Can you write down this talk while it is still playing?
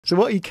So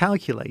what he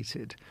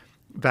calculated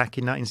back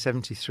in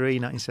 1973,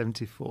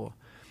 1974,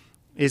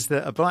 is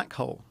that a black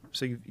hole,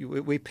 so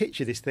we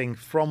picture this thing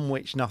from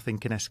which nothing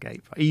can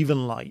escape,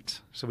 even light.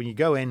 So when you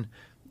go in,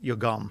 you're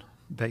gone,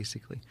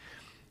 basically.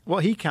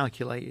 What he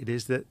calculated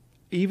is that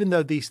even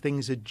though these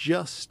things are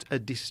just a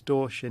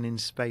distortion in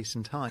space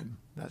and time,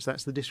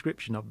 that's the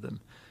description of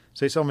them.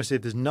 So it's almost as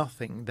if there's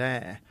nothing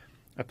there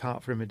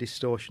apart from a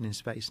distortion in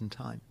space and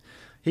time.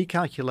 He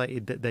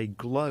calculated that they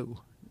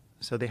glow,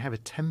 so they have a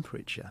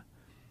temperature.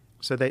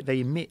 So they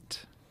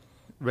emit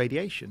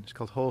radiation. It's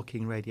called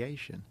Hawking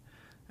radiation.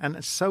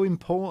 And so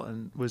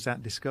important was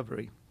that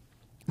discovery.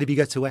 If you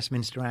go to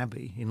Westminster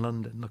Abbey in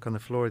London, look on the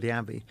floor of the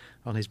Abbey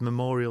on his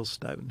memorial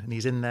stone, and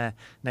he's in there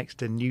next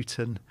to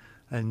Newton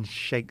and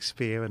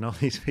Shakespeare and all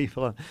these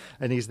people,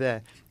 and he's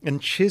there.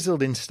 And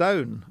chiselled in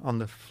stone on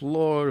the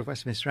floor of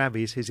Westminster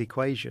Abbey is his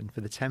equation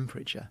for the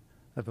temperature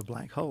of a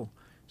black hole.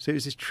 So it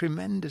was this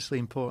tremendously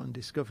important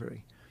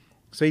discovery.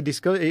 So he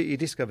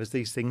discovers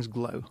these things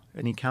glow,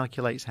 and he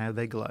calculates how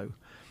they glow.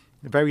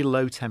 A very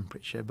low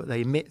temperature, but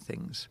they emit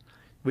things,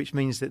 which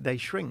means that they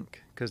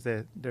shrink because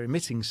they're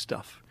emitting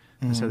stuff,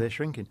 and so they're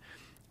shrinking.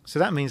 So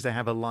that means they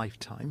have a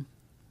lifetime.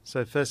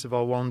 So first of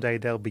all, one day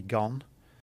they'll be gone,